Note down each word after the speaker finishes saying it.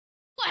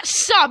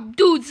Wassup,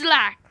 dudes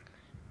like.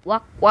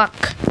 Walk. Wait,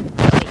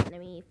 let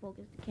me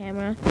focus the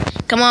camera.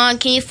 Come on,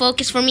 can you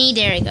focus for me?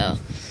 There we go.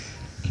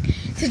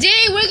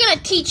 Today we're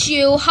gonna teach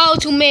you how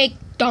to make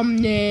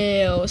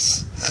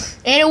thumbnails.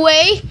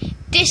 Anyway,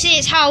 this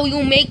is how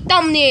you make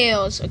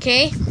thumbnails,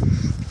 okay?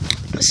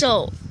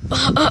 So,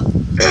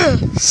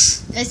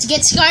 let's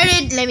get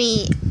started. Let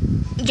me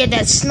get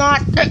that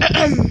snot.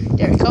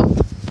 There we go.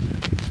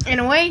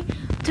 Anyway,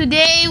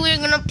 today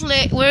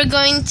we're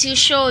going to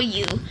show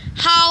you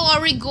how are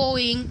we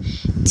going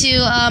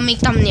to make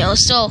thumbnails.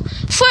 So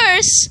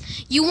first,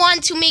 you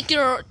want to make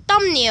your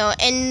thumbnail,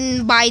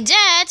 and by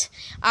that,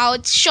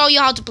 I'll show you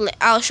how to do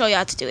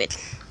it.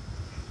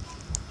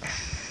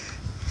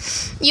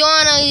 You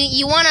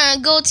wanna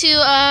go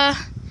to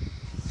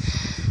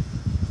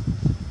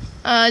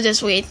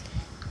just wait.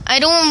 I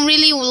don't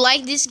really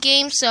like this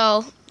game,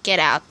 so get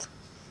out.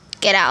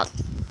 I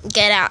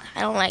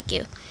don't like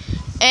you.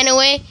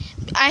 Anyway,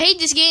 I hate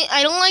this game.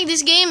 I don't like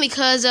this game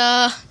because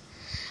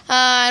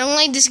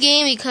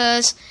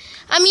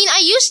I mean, I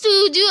used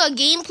to do a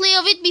gameplay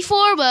of it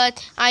before,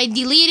 but I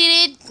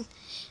deleted it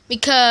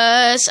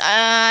because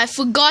I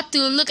forgot to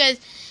look at.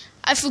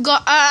 I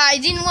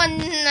didn't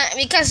want,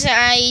 because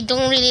I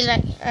don't really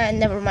like.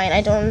 Never mind.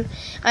 I don't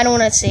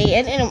want to say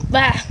it.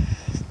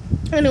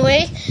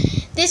 Anyway,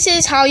 this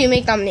is how you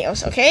make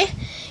thumbnails. Okay,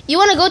 you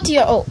want to go to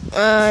your.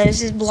 Is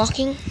this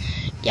blocking?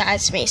 Yeah,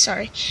 it's me.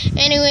 Sorry.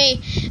 Anyway,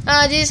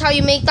 this is how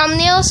you make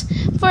thumbnails.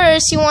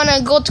 First, you want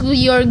to go to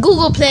your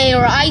Google Play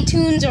or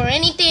iTunes or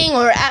anything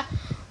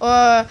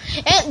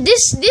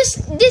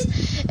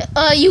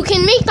you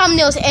can make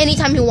thumbnails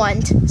anytime you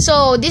want.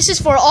 So this is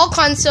for all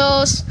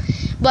consoles,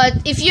 but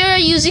if you're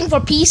using for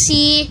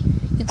PC,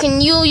 you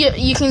can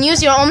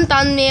use your own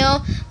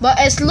thumbnail, but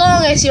as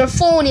long as your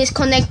phone is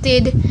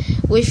connected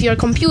with your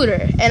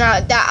computer,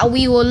 and that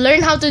we will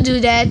learn how to do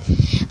that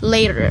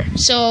later.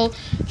 So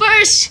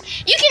first,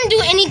 you can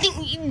do anything.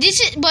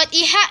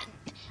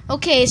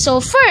 Okay, so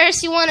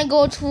first you want to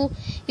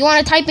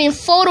type in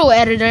photo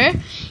editor.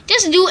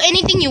 Just do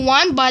anything you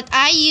want, but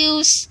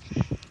you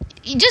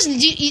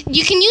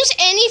can use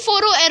any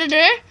photo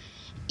editor.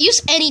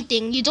 Use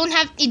anything. It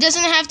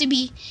doesn't have to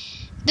be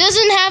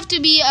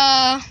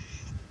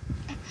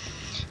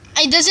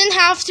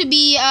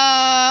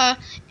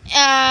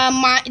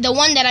the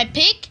one that I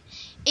pick.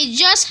 It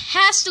just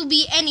has to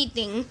be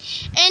anything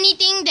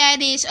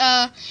that is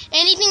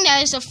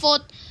a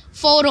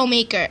photo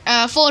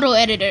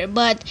editor.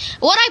 But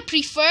what I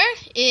prefer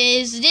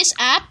is this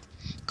app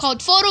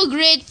called Photo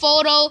Grid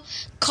Photo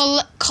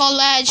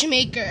Collage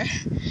Maker.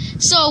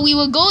 So we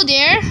will go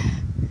there.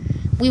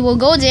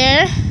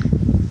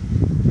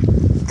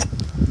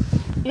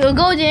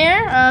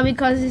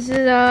 Because this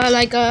is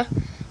like a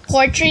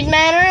portrait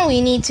manner.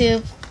 We need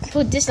to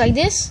put this like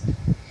this.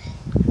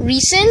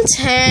 Recent,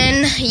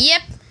 and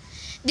yep,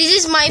 this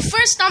is my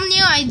first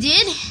thumbnail I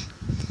did.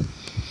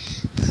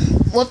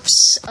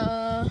 Whoops.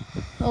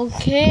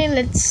 Okay,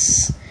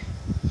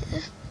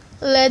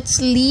 let's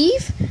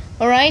leave.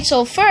 All right.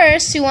 So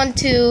first, you want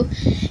to.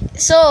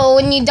 So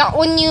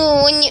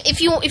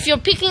if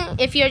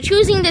you're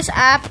choosing this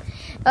app,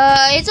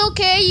 it's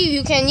okay.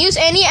 You can use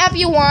any app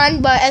you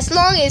want, but as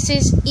long as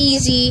it's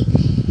easy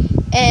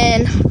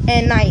and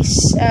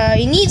nice.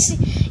 It needs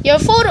your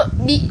photo.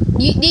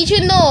 Did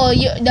you know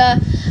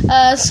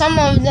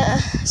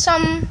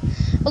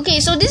Okay,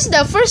 so this is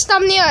the first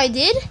thumbnail I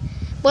did.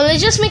 But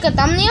let's just make a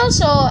thumbnail.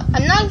 So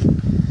I'm not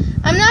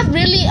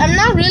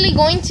really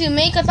going to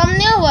make a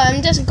thumbnail, but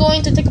I'm just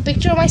going to take a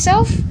picture of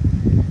myself.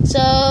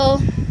 So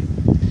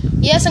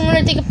yes, I'm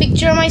gonna take a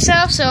picture of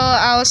myself. So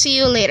I'll see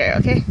you later.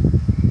 Okay.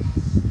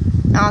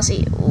 I'll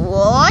see you.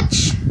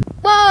 Watch.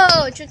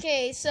 Whoa.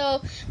 Okay.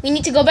 So we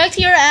need to go back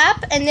to your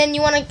app, and then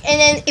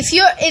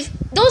if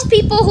those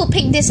people who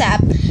pick this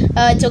app,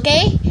 it's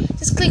okay.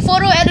 Just click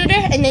photo editor,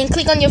 and then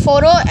click on your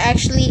photo.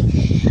 Actually,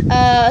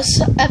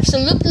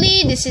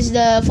 absolutely, this is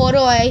the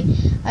photo I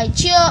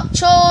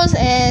chose.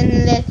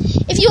 And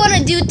if you want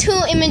to do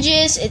 2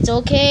 images, it's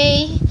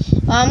okay.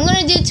 I'm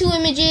gonna do 2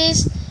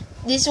 images.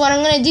 This is what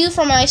I'm gonna do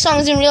for my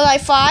Songs in Real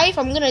Life 5.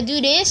 I'm gonna do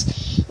this.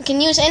 You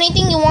can use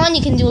anything you want.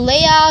 You can do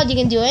layout. You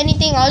can do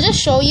anything. I'll just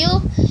show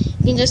you.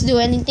 You can just do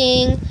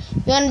anything.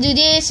 If you want to do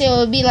this,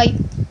 it'll be like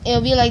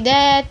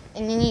that,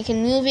 and then you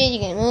can move it. You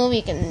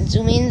can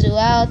zoom in, zoom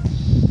out.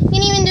 You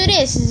can even do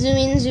this, zoom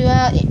in, zoom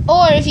out.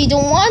 Or if you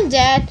don't want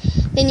that,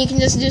 then you can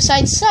just do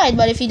side to side.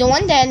 But if you don't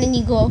want that, then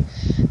you go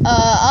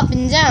up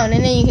and down,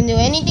 and then you can do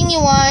anything you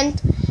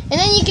want, and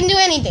then you can do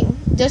anything.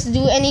 Just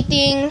do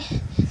anything.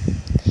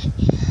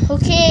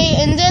 Okay,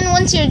 and then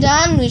once you're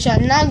done, which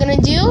I'm not gonna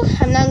do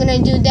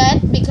that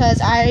because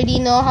I already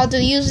know how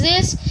to use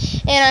this,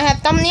 and I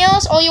have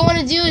thumbnails. All you want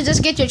to do is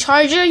just get your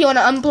charger. You want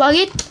to unplug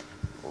it.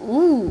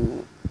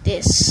 Ooh,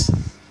 this.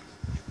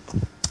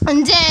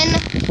 And then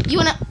you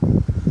want to.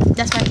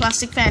 That's my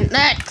plastic fan.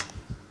 That.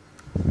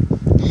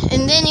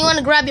 And then you want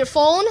to grab your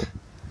phone.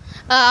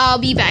 I'll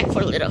be back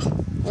for a little.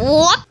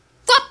 What?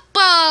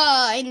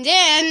 And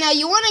then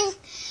you want to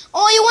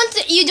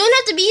you don't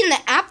have to be in the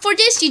app for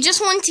this. You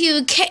just want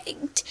to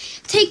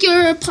take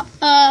your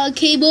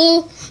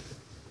cable,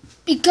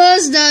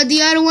 because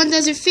the other one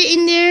doesn't fit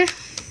in there.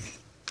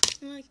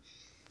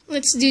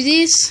 Let's do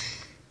this.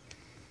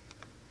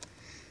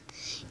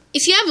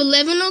 If you have a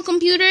Lenovo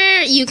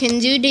computer, you can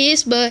do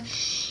this, but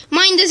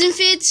mine doesn't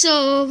fit,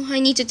 so I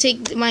need to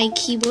take my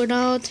keyboard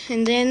out,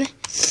 and then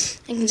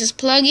I can just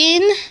plug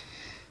in.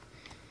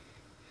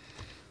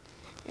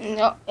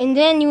 And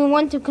then you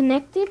want to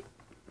connect it.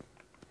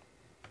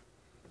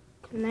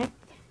 Connect.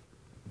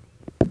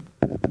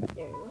 There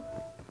you go.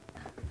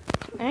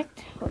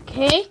 Connect.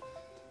 Okay.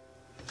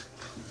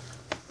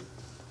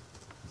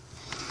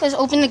 Let's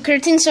open the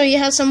curtain so you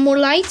have some more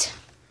light.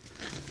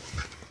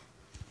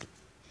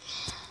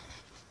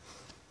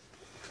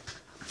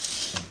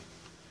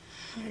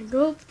 There we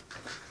go.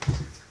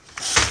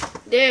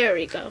 There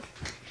we go.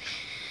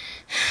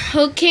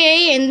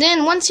 Okay, and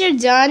then once you're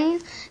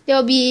done,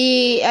 there'll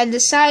be at the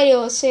side it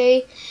will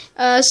say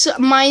so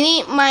my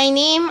name I'm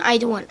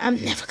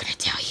never gonna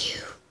tell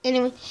you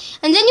anyway.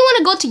 And then you want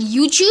to go to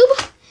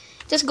YouTube.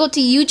 Just go to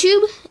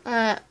YouTube.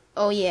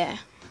 Oh yeah,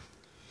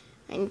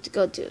 I need to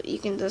go to, you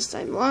can just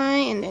type Y,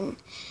 and then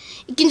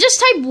you can just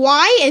type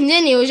Y, and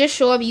then it will just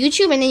show up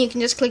YouTube, and then you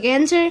can just click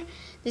enter.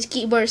 This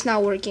keyboard is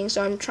not working,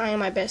 so I'm trying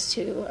my best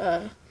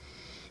to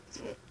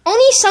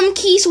only some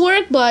keys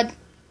work, but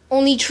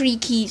only 3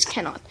 keys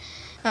cannot.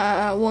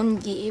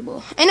 Won't be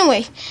able.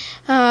 Anyway,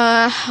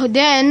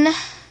 then,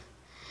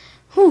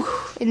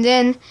 and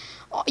then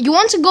you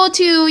want to go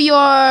to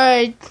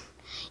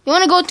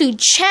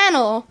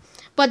channel,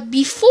 but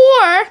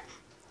before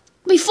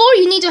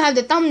you need to have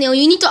the thumbnail,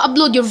 you need to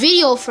upload your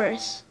video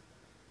first.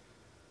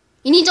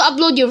 You need to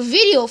upload your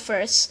video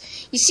first.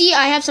 You see,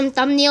 I have some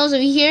thumbnails over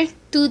here,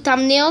 2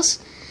 thumbnails.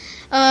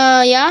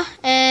 Yeah,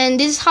 and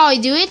this is how I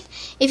do it.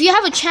 If you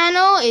have a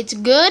channel, it's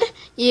good.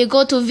 You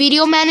go to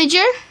Video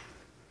Manager.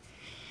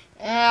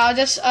 I'll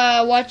just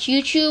watch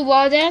YouTube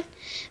while that,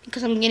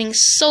 because I'm getting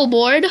so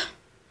bored.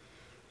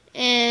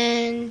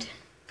 And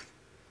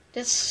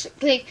just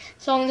click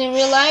Songs in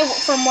Real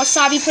Life from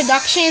Wasabi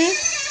Production.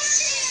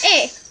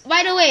 Hey,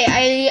 by the way,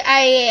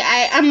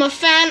 I'm a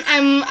fan.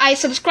 I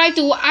subscribe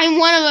to. I'm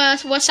one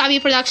of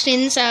Wasabi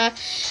Productions.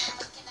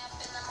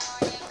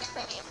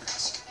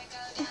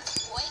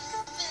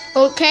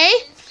 Okay.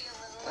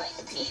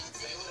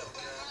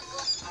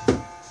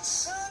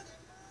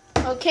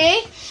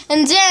 Okay,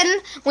 and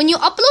then when you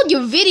upload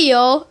your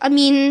video, I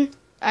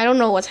don't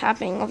know what's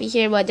happening over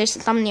here, but there's a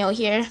thumbnail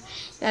here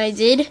that I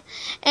did.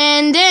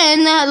 And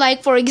then,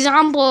 like for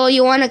example,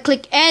 you want to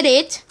click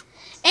edit.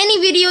 Any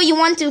video you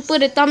want to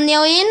put a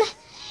thumbnail in,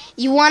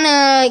 you want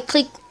to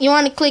click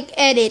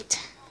edit.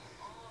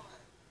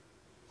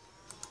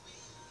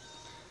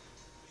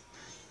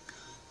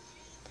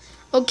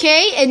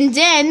 Okay, and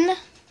then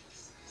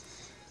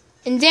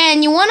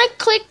you want to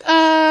click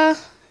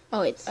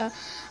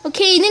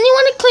okay, then you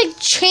want to click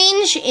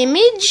change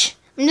image.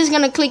 I'm just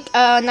gonna click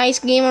nice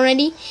game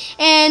already.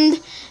 And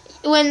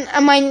when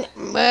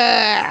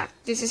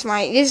this is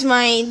my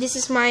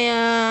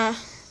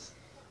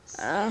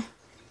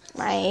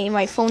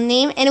my phone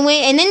name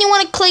anyway. And then you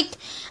want to click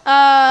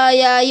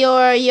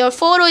your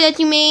photo that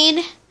you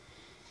made.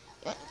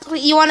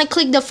 You want to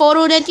click the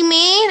photo that you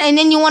made, and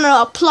then you want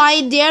to apply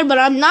it there. But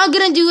I'm not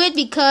gonna do it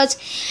because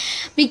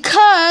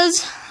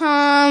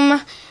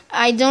I'm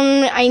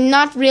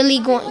not really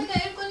going.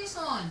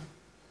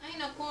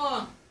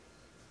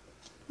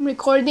 I'm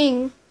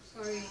recording.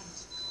 Sorry.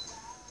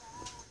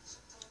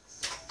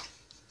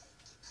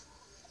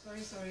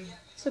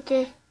 It's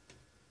okay.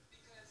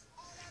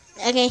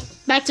 Okay,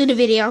 back to the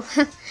video.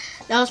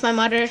 That was my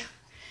mother.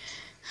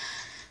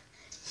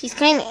 She's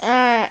kind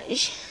of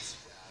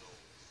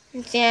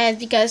yeah,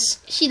 because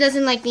she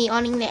doesn't like me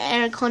on the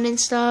aircon and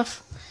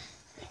stuff.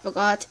 I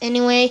forgot.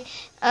 Anyway,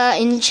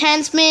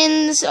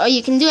 enchantments, or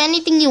you can do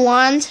anything you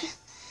want.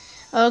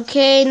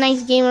 Okay,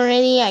 nice game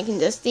already. I can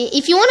just,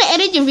 if you want to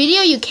edit your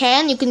video, you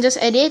can just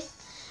edit.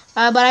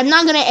 But I'm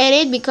not gonna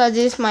edit because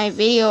this is my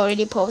video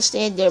already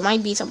posted. There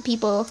might be some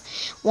people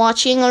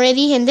watching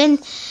already, and then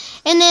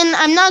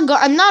I'm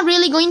not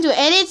really going to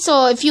edit.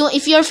 So if you're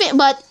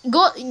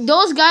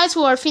those guys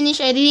who are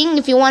finished editing,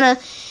 if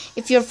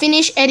you're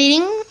finished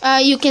editing,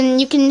 you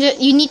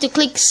need to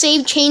click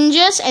save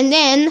changes, and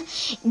then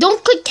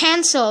don't click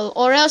cancel,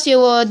 or else you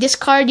will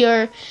discard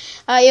your.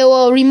 It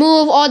will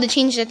remove all the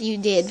changes that you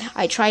did.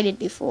 I tried it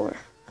before.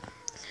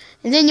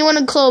 And then you want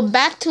to go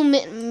back to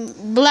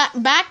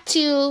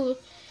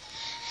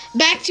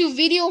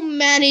Video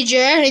Manager,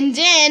 and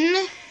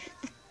then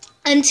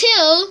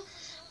until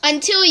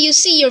you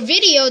see your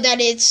video that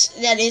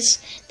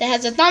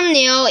has a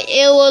thumbnail,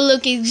 it will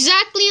look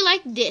exactly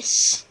like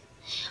this.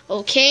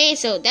 Okay,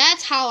 so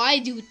that's how I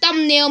do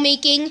thumbnail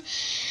making.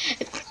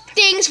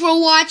 Thanks for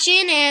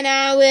watching, and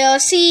I will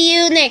see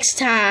you next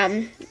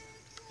time.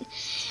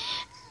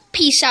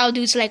 Peace out,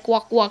 dudes like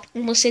walk walk.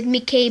 Almost said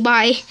Mickey,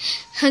 bye.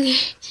 Okay.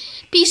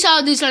 Peace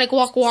out, dudes like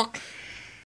walk walk.